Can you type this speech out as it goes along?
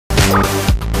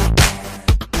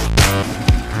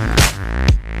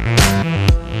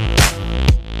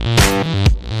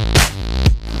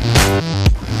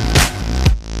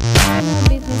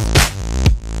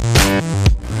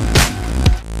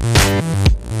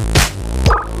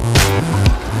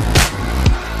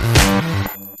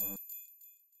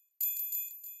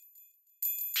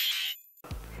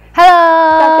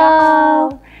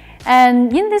Hello!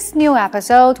 And in this new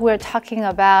episode, we're talking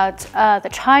about the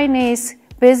Chinese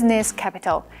business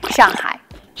capital, Shanghai.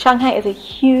 Shanghai is a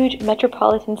huge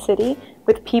metropolitan city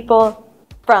with people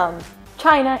from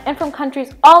China and from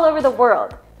countries all over the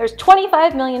world. There's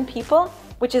 25 million people,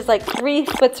 which is like 3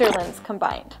 Switzerlands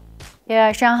combined.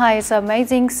 Yeah, Shanghai is an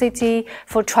amazing city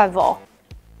for travel.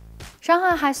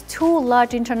 Shanghai has 2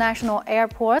 large international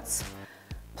airports.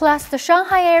 Plus, the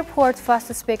Shanghai Airport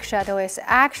fast-speed shuttle is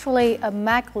actually a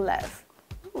maglev.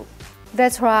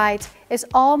 That's right, it's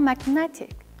all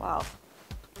magnetic. Wow.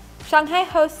 Shanghai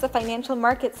hosts a financial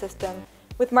market system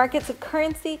with markets of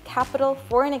currency, capital,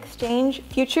 foreign exchange,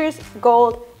 futures,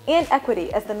 gold, and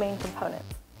equity as the main components.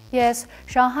 Yes,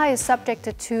 Shanghai is subject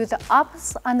to the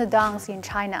ups and the downs in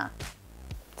China.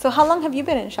 So how long have you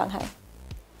been in Shanghai?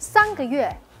 3个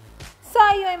月。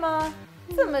3月吗？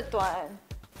这么短。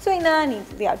所以呢，你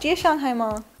了解上海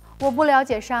吗？我不了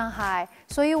解上海，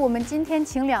所以我们今天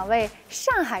请2位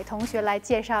上海同学来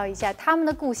介绍一下他们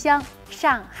的故乡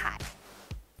上海。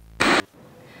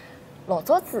老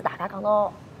早子大家讲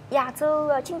到亚洲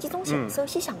的经济中心，首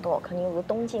先想到肯定是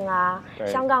东京啊、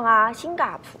香港啊、新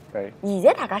加坡。对。现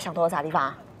在大家想到啥地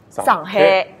方？上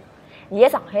海。现在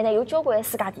上海呢有交关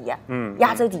世界第一、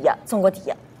亚洲第一、中国第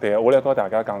一。对，我来告大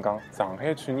家讲讲，上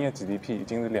海去年的 GDP 已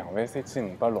经是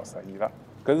23560亿了。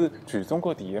搿是全中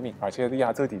国第1名，而且是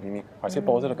亚洲第2名，而且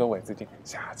保持了搿位置已经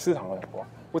下去长的辰光。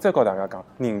我再告大家讲，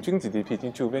人均 GDP 已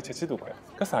经97000多块，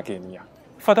搿啥概念啊？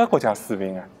发达国家水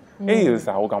平啊！还有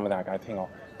啥？我讲拨大家听哦。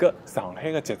搿上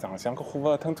海的集装箱和货物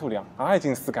的吞吐量也已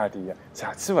经世界第一，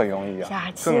下去勿容易啊！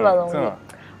下去勿容易，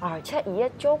而且现在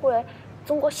交关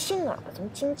中国新的搿种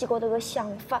经济高头的想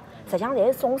法，实际上侪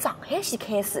是从上海先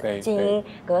开始进行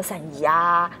搿个实验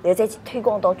啊，然后再推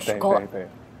广到全国。对。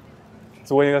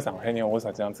作为一个上海人，我实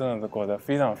际上真的是觉得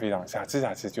非常下去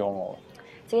骄傲。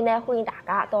所以呢，欢迎大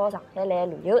家到上海来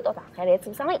旅游，到上海来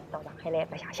做生意，到上海来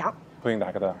白相相。欢迎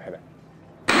大家到上海来。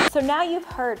So now you've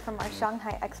heard from our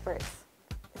Shanghai experts.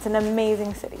 It's an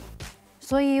amazing city.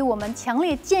 所以我们强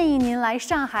烈建议您来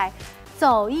上海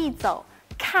走一走，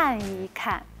看一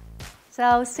看。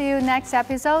So see you next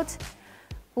episode.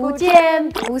 不见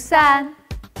不散。